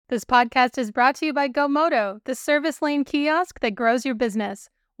This podcast is brought to you by GoMoto, the service lane kiosk that grows your business.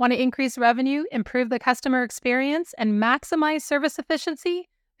 Want to increase revenue, improve the customer experience, and maximize service efficiency?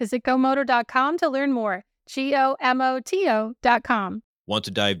 Visit GoMoto.com to learn more. GoMoto.com. Want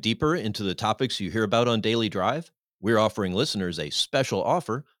to dive deeper into the topics you hear about on Daily Drive? We're offering listeners a special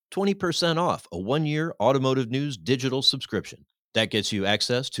offer, 20% off a 1-year Automotive News digital subscription. That gets you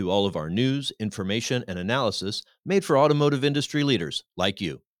access to all of our news, information, and analysis made for automotive industry leaders like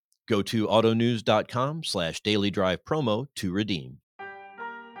you. Go to autonews.com/Daily Drive promo to redeem.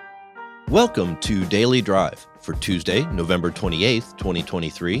 Welcome to Daily Drive for Tuesday, November 28th,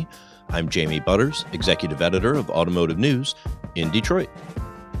 2023. I'm Jamie Butters, Executive Editor of Automotive News in Detroit.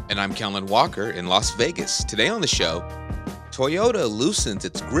 And I'm Kellen Walker in Las Vegas. Today on the show, Toyota loosens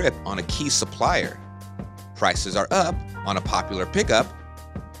its grip on a key supplier. Prices are up on a popular pickup,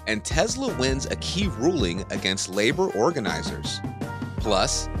 and Tesla wins a key ruling against labor organizers.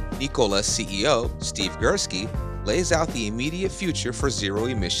 Plus, Nikola CEO Steve Girsky lays out the immediate future for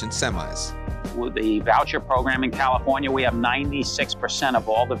zero-emission semis. With the voucher program in California, we have 96% of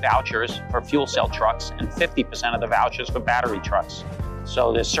all the vouchers for fuel cell trucks and 50% of the vouchers for battery trucks.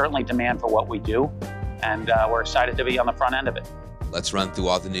 So there's certainly demand for what we do, and we're excited to be on the front end of it. Let's run through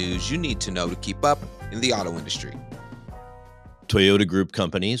all the news you need to know to keep up in the auto industry. Toyota Group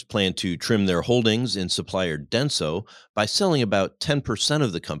companies plan to trim their holdings in supplier Denso by selling about 10%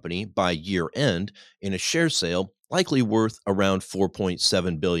 of the company by year end in a share sale likely worth around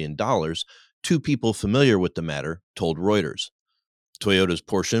 $4.7 billion, two people familiar with the matter told Reuters. Toyota's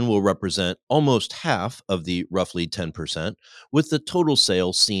portion will represent almost half of the roughly 10%, with the total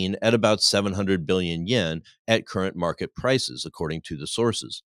sale seen at about 700 billion yen at current market prices, according to the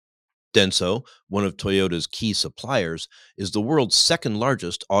sources. Denso, one of Toyota's key suppliers, is the world's second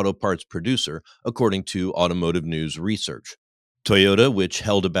largest auto parts producer, according to Automotive News research. Toyota, which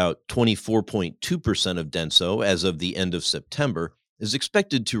held about 24.2% of Denso as of the end of September, is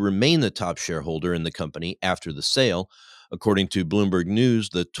expected to remain the top shareholder in the company after the sale. According to Bloomberg News,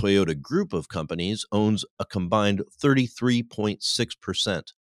 the Toyota Group of companies owns a combined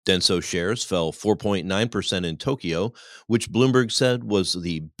 33.6%. Denso shares fell 4.9% in Tokyo, which Bloomberg said was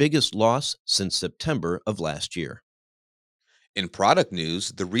the biggest loss since September of last year. In product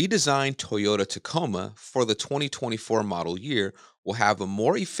news, the redesigned Toyota Tacoma for the 2024 model year will have a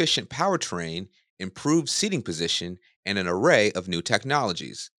more efficient powertrain, improved seating position, and an array of new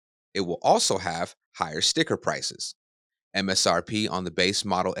technologies. It will also have higher sticker prices. MSRP on the base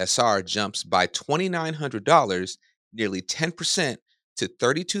model SR jumps by $2,900, nearly 10%, to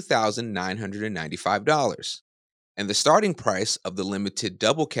 $32,995. And the starting price of the limited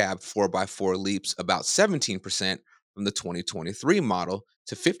double cab 4x4 leaps about 17% from the 2023 model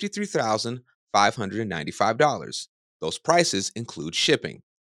to $53,595. Those prices include shipping.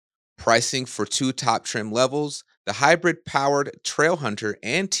 Pricing for two top trim levels, the hybrid-powered Trailhunter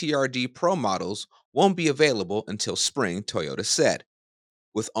and TRD Pro models won't be available until spring, Toyota said.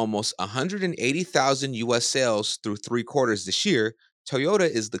 With almost 180,000 U.S. sales through 3 quarters this year, Toyota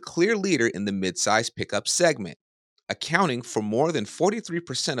is the clear leader in the midsize pickup segment, accounting for more than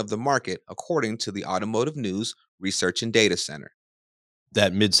 43% of the market, according to the Automotive News Research and Data Center.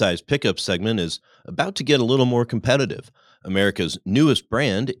 That midsize pickup segment is about to get a little more competitive. America's newest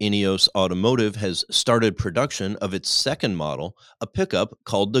brand, Ineos Automotive, has started production of its second model, a pickup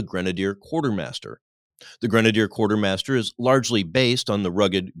called the Grenadier Quartermaster. The Grenadier Quartermaster is largely based on the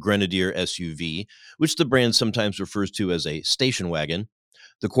rugged Grenadier SUV, which the brand sometimes refers to as a station wagon.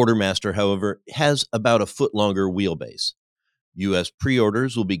 The Quartermaster, however, has about a foot longer wheelbase. U.S.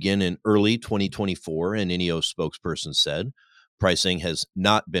 pre-orders will begin in early 2024, an Ineos spokesperson said. Pricing has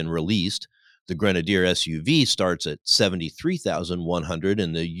not been released. The Grenadier SUV starts at $73,100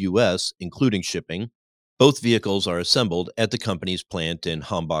 in the U.S., including shipping. Both vehicles are assembled at the company's plant in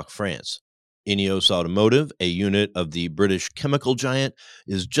Hambach, France. Ineos Automotive, a unit of the British chemical giant,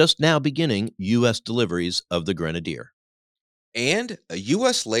 is just now beginning U.S. deliveries of the Grenadier. And a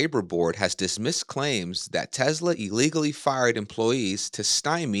U.S. labor board has dismissed claims that Tesla illegally fired employees to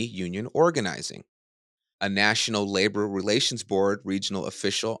stymie union organizing. A National Labor Relations Board regional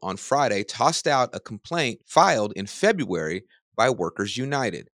official on Friday tossed out a complaint filed in February by Workers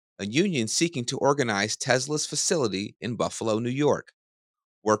United, a union seeking to organize Tesla's facility in Buffalo, New York.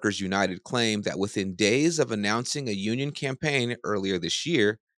 Workers United claimed that within days of announcing a union campaign earlier this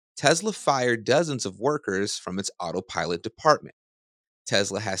year, Tesla fired dozens of workers from its autopilot department.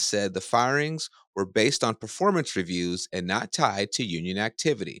 Tesla has said the firings were based on performance reviews and not tied to union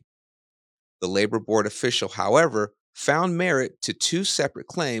activity. The labor board official, however, found merit to 2 separate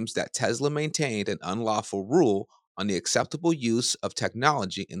claims that Tesla maintained an unlawful rule on the acceptable use of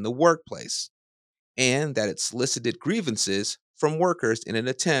technology in the workplace, and that it solicited grievances from workers in an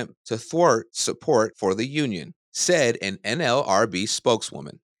attempt to thwart support for the union, said an NLRB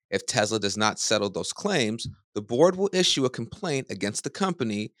spokeswoman. If Tesla does not settle those claims, the board will issue a complaint against the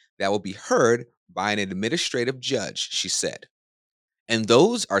company that will be heard by an administrative judge, she said. And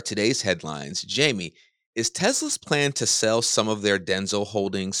those are today's headlines. Jamie, is Tesla's plan to sell some of their Denso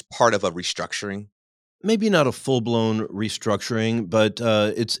holdings part of a restructuring? Maybe not a full-blown restructuring, but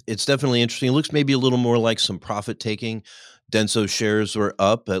it's definitely interesting. It looks maybe a little more like some profit taking. Denso shares were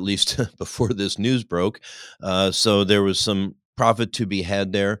up, at least before this news broke. So there was some profit to be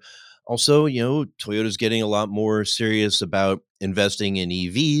had there. Also, Toyota's getting a lot more serious about investing in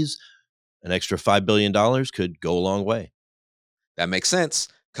EVs. An extra $5 billion could go a long way. That makes sense.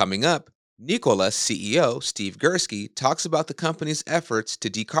 Coming up, Nikola CEO Steve Girsky talks about the company's efforts to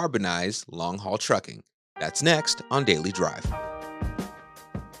decarbonize long-haul trucking. That's next on Daily Drive.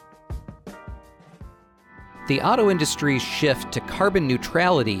 The auto industry's shift to carbon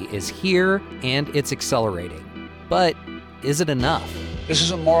neutrality is here and it's accelerating. But is it enough? This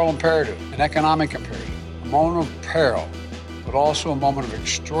is a moral imperative, an economic imperative, a moment of peril, but also a moment of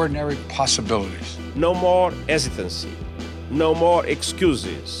extraordinary possibilities. No more hesitancy, no more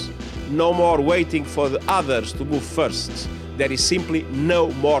excuses, no more waiting for the others to move first. There is simply no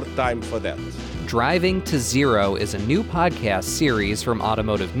more time for that. Driving to Zero is a new podcast series from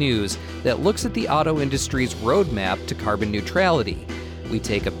Automotive News that looks at the auto industry's roadmap to carbon neutrality. We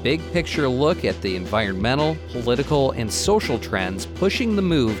take a big picture look at the environmental, political, and social trends pushing the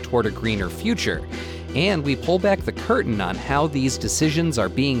move toward a greener future. And we pull back the curtain on how these decisions are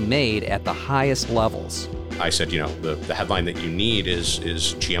being made at the highest levels. I said, the headline that you need is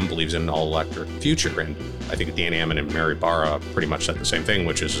GM believes in an all-electric future. And I think Dan Ammon and Mary Barra pretty much said the same thing,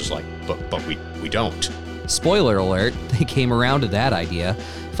 which is like, but we don't. Spoiler alert, they came around to that idea.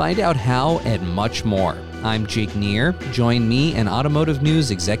 Find out how and much more. I'm Jake Neer. Join me and Automotive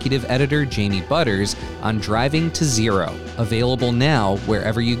News Executive Editor Jamie Butters on Driving to Zero, available now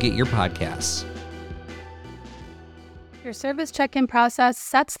wherever you get your podcasts. Your service check-in process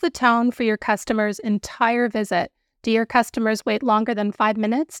sets the tone for your customer's entire visit. Do your customers wait longer than 5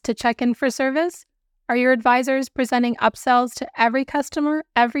 minutes to check in for service? Are your advisors presenting upsells to every customer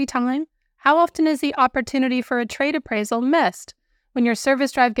every time? How often is the opportunity for a trade appraisal missed? When your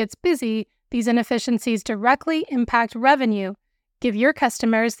service drive gets busy, these inefficiencies directly impact revenue. Give your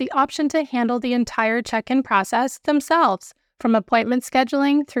customers the option to handle the entire check-in process themselves, from appointment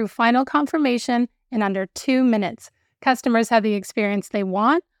scheduling through final confirmation in under 2 minutes. Customers have the experience they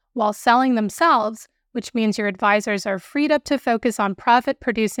want while selling themselves, which means your advisors are freed up to focus on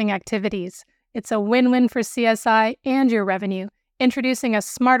profit-producing activities. It's a win-win for CSI and your revenue. Introducing a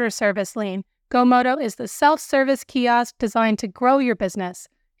smarter service lane, GoMoto is the self-service kiosk designed to grow your business.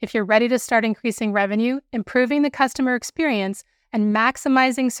 If you're ready to start increasing revenue, improving the customer experience, and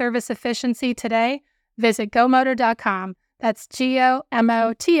maximizing service efficiency today, visit GoMoto.com. That's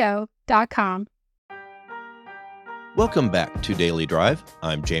GOMOTO.com. Welcome back to Daily Drive.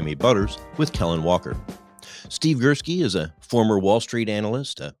 I'm Jamie Butters with Kellen Walker. Steve Girsky is a former Wall Street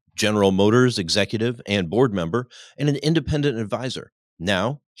analyst, a General Motors executive and board member, and an independent advisor.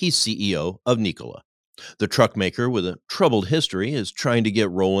 Now, he's CEO of Nikola. The truck maker with a troubled history is trying to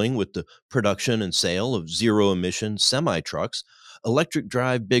get rolling with the production and sale of zero-emission semi-trucks, electric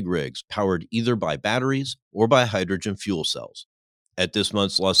drive big rigs powered either by batteries or by hydrogen fuel cells. At this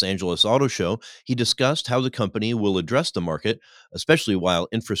month's Los Angeles Auto Show, he discussed how the company will address the market, especially while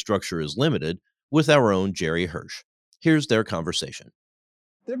infrastructure is limited, with our own Jerry Hirsch. Here's their conversation.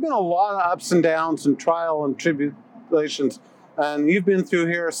 There have been a lot of ups and downs and trial and tribulations, and you've been through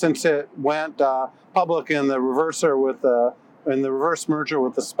here since it went public in the reverse merger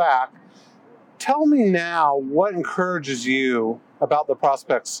with the SPAC. Tell me now what encourages you about the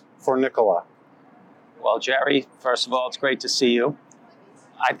prospects for Nikola. Well, Jerry, first of all, it's great to see you.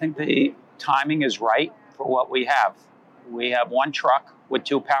 I think the timing is right for what we have. We have one truck with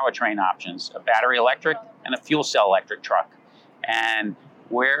two powertrain options, a battery electric and a fuel cell electric truck. And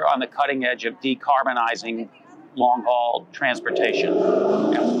we're on the cutting edge of decarbonizing long-haul transportation.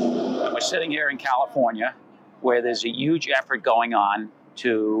 And we're sitting here in California where there's a huge effort going on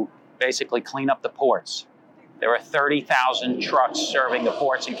to basically clean up the ports. There are 30,000 trucks serving the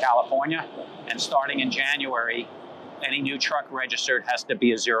ports in California, and starting in January, any new truck registered has to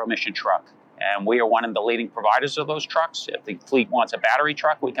be a zero-emission truck. And we are one of the leading providers of those trucks. If the fleet wants a battery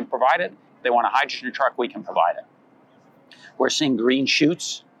truck, we can provide it. If they want a hydrogen truck, we can provide it. We're seeing green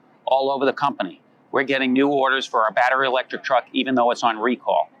shoots all over the company. We're getting new orders for our battery electric truck, even though it's on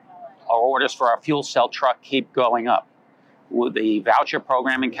recall. Our orders for our fuel cell truck keep going up. With the voucher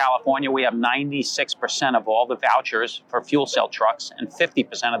program in California, we have 96% of all the vouchers for fuel cell trucks and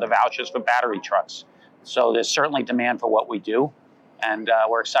 50% of the vouchers for battery trucks. So there's certainly demand for what we do, and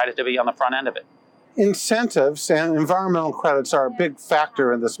we're excited to be on the front end of it. Incentives and environmental credits are a big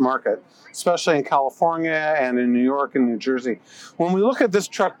factor in this market, especially in California and in New York and New Jersey. When we look at this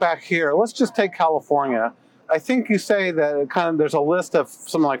truck back here, let's just take California. I think you say that there's a list of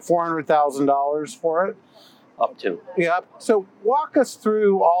something like $400,000 for it. Up to. Yep. So walk us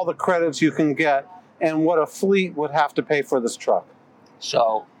through all the credits you can get and what a fleet would have to pay for this truck.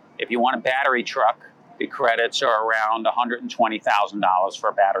 So if you want a battery truck, the credits are around $120,000 for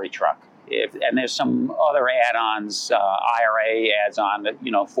a battery truck. And there's some other add-ons, IRA adds on that,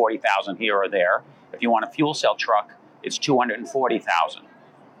 $40,000 here or there. If you want a fuel cell truck, it's $240,000.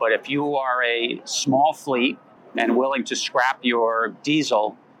 But if you are a small fleet and willing to scrap your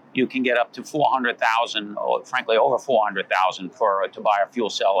diesel, you can get up to $400,000, or frankly over $400,000 to buy a fuel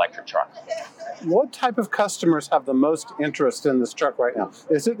cell electric truck. What type of customers have the most interest in this truck right now?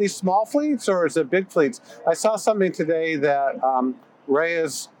 Is it these small fleets or is it big fleets? I saw something today that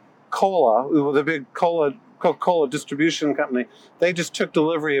Reyes Cola, the big Coca-Cola distribution company, they just took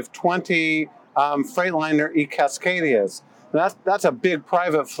delivery of 20 Freightliner E-Cascadias. That's a big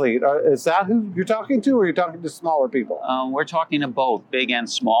private fleet. Is that who you're talking to, or are you talking to smaller people? We're talking to both, big and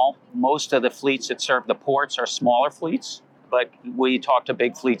small. Most of the fleets that serve the ports are smaller fleets, but we talk to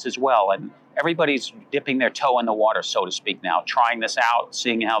big fleets as well. And everybody's dipping their toe in the water, so to speak now, trying this out,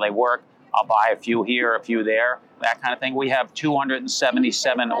 seeing how they work. I'll buy a few here, a few there, that kind of thing. We have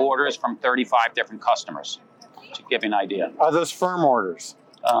 277 orders from 35 different customers, to give you an idea. Are those firm orders?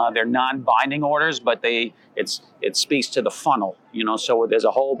 They're non-binding orders, but it speaks to the funnel, so there's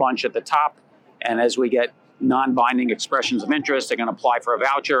a whole bunch at the top, and as we get non-binding expressions of interest, they're going to apply for a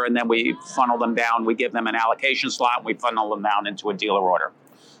voucher, and then we funnel them down. We give them an allocation slot, and we funnel them down into a dealer order.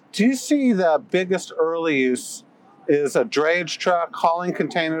 Do you see the biggest early use is a drayage truck hauling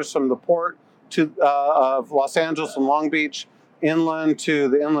containers from the port of Los Angeles and Long Beach inland to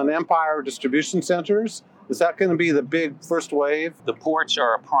the Inland Empire distribution centers? Is that going to be the big first wave? The ports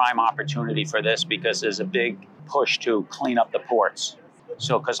are a prime opportunity for this because there's a big push to clean up the ports.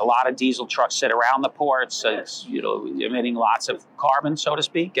 So, because a lot of diesel trucks sit around the ports, it's, emitting lots of carbon, so to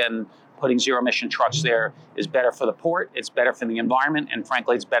speak, and putting zero-emission trucks there is better for the port, it's better for the environment, and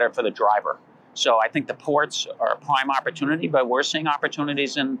frankly, it's better for the driver. So I think the ports are a prime opportunity, but we're seeing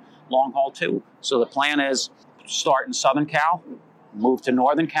opportunities in long haul too. So the plan is start in Southern Cal, move to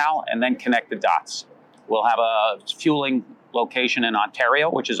Northern Cal, and then connect the dots. We'll have a fueling location in Ontario,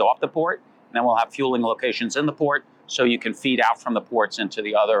 which is off the port, and then we'll have fueling locations in the port, so you can feed out from the ports into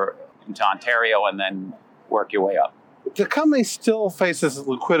Ontario and then work your way up. The company still faces a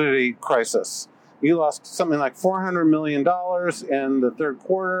liquidity crisis. You lost something like $400 million in the third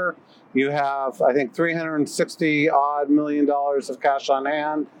quarter. You have, I think, $360 million of cash on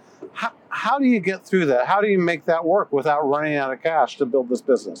hand. How do you get through that? How do you make that work without running out of cash to build this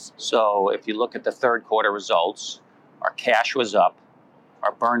business? So if you look at the third quarter results, our cash was up,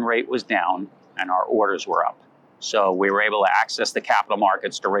 our burn rate was down, and our orders were up. So we were able to access the capital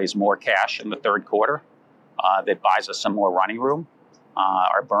markets to raise more cash in the third quarter. That buys us some more running room.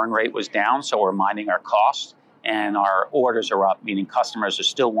 Our burn rate was down, so we're minding our costs, and our orders are up, meaning customers are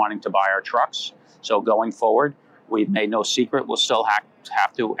still wanting to buy our trucks. So going forward, we've made no secret, we'll still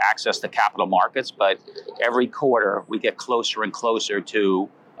have to access the capital markets, but every quarter we get closer and closer to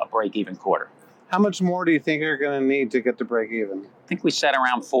a break-even quarter. How much more do you think you're going to need to get to break even? I think we said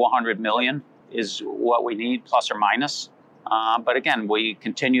around $400 million is what we need, plus or minus. But again, we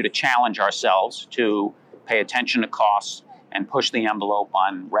continue to challenge ourselves to pay attention to costs and push the envelope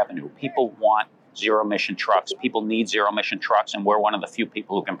on revenue. People want zero-emission trucks. People need zero-emission trucks, and we're one of the few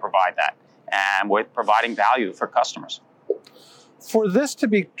people who can provide that. And we're providing value for customers. For this to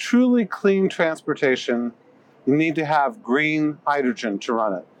be truly clean transportation, you need to have green hydrogen to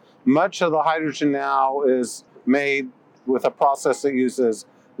run it. Much of the hydrogen now is made with a process that uses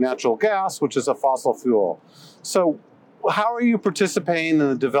natural gas, which is a fossil fuel. So how are you participating in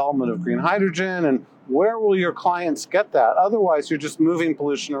the development of green hydrogen, and where will your clients get that? Otherwise, you're just moving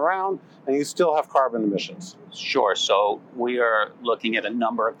pollution around and you still have carbon emissions. Sure. So we are looking at a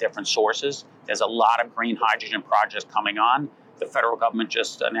number of different sources. There's a lot of green hydrogen projects coming on. The federal government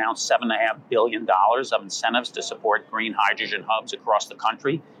just announced $7.5 billion of incentives to support green hydrogen hubs across the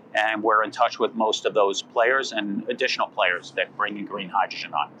country. And we're in touch with most of those players and additional players that bring in green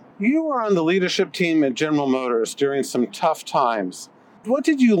hydrogen on. You were on the leadership team at General Motors during some tough times. What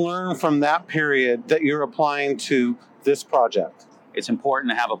did you learn from that period that you're applying to this project? it's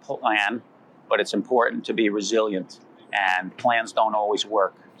important to have a plan, but it's important to be resilient, and plans don't always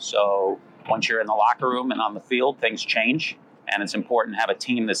work. So once you're in the locker room and on the field, things change, and it's important to have a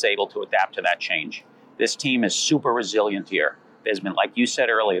team that's able to adapt to that change. This team is super resilient here. There's been, like you said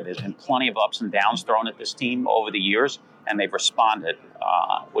earlier, there's been plenty of ups and downs thrown at this team over the years, and they've responded,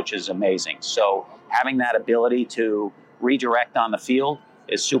 which is amazing. So having that ability to redirect on the field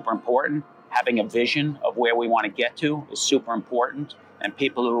is super important. Having a vision of where we want to get to is super important. And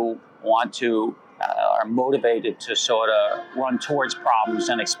people who want to, are motivated to sort of run towards problems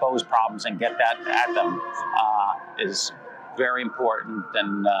and expose problems and get that at them is very important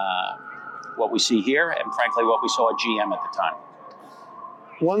than what we see here, and frankly, what we saw at GM at the time.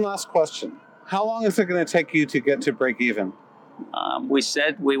 One last question. How long is it going to take you to get to break even? We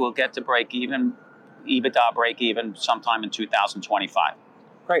said we will get to break even, EBITDA break even, sometime in 2025.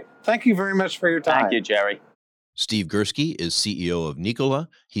 Great. Thank you very much for your time. Thank you, Jerry. Steve Girsky is CEO of Nikola.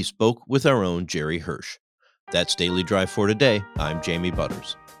 He spoke with our own Jerry Hirsch. That's Daily Drive for today. I'm Jamie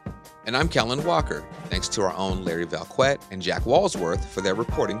Butters. And I'm Kellen Walker. Thanks to our own Larry Valquette and Jack Walsworth for their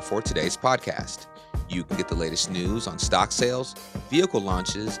reporting for today's podcast. You can get the latest news on stock sales, vehicle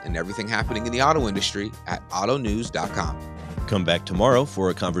launches, and everything happening in the auto industry at autonews.com. Come back tomorrow for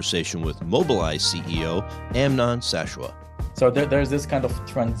a conversation with Mobileye CEO Amnon Sashwa. So there's this kind of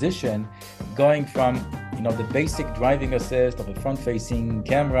transition going from, the basic driving assist of a front-facing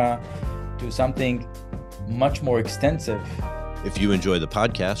camera to something much more extensive. If you enjoy the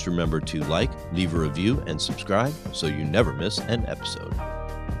podcast, remember to like, leave a review, and subscribe so you never miss an episode.